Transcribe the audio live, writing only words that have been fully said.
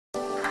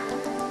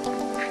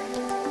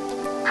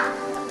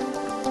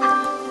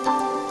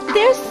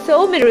are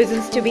so many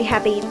reasons to be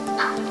happy.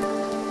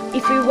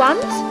 If we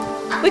want,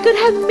 we could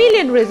have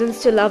million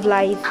reasons to love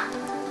life.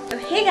 So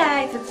hey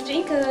guys, it's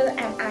Twinkle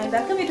and I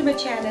welcome you to my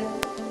channel.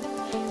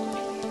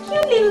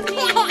 Cute little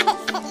things.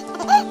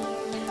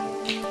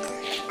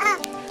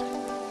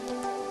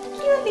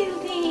 Cute little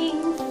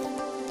things.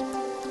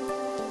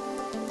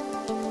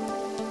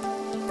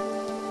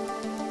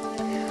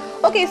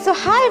 Okay, so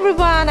hi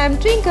everyone, I'm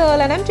Twinkle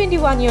and I'm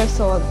 21 years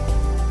old.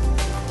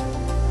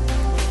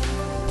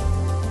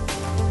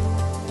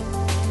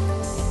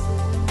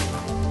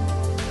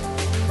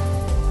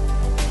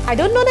 I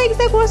don't know the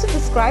exact words to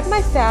describe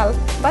myself,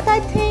 but I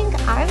think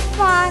I'm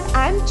fun,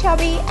 I'm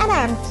chubby and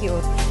I'm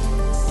cute.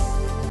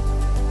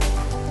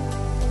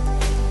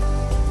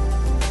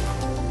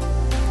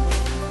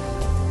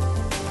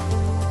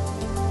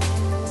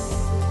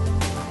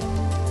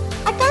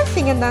 I can't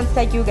sing and dance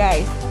like you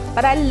guys,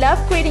 but I love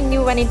creating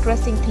new and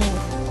interesting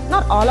things.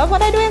 Not all of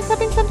what I do ends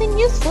up in something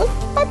useful,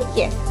 but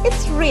yes,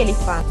 it's really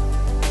fun.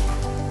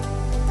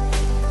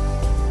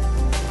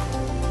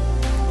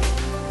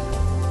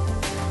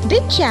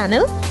 This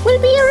channel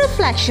will be a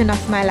reflection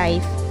of my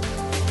life,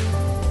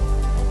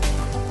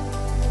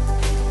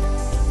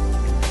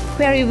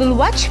 where you will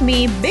watch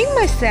me being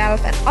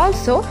myself and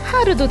also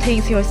how to do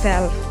things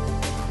yourself.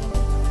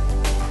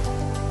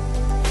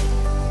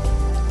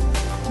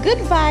 Good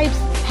vibes,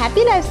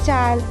 happy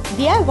lifestyle,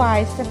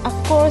 DIYs and of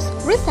course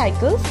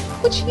recycles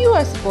which you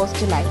are supposed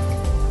to like.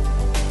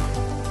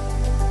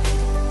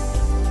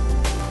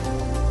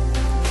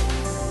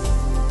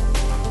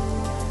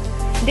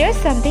 There's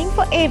something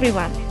for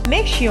everyone.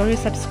 Make sure you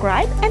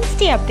subscribe and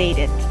stay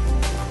updated.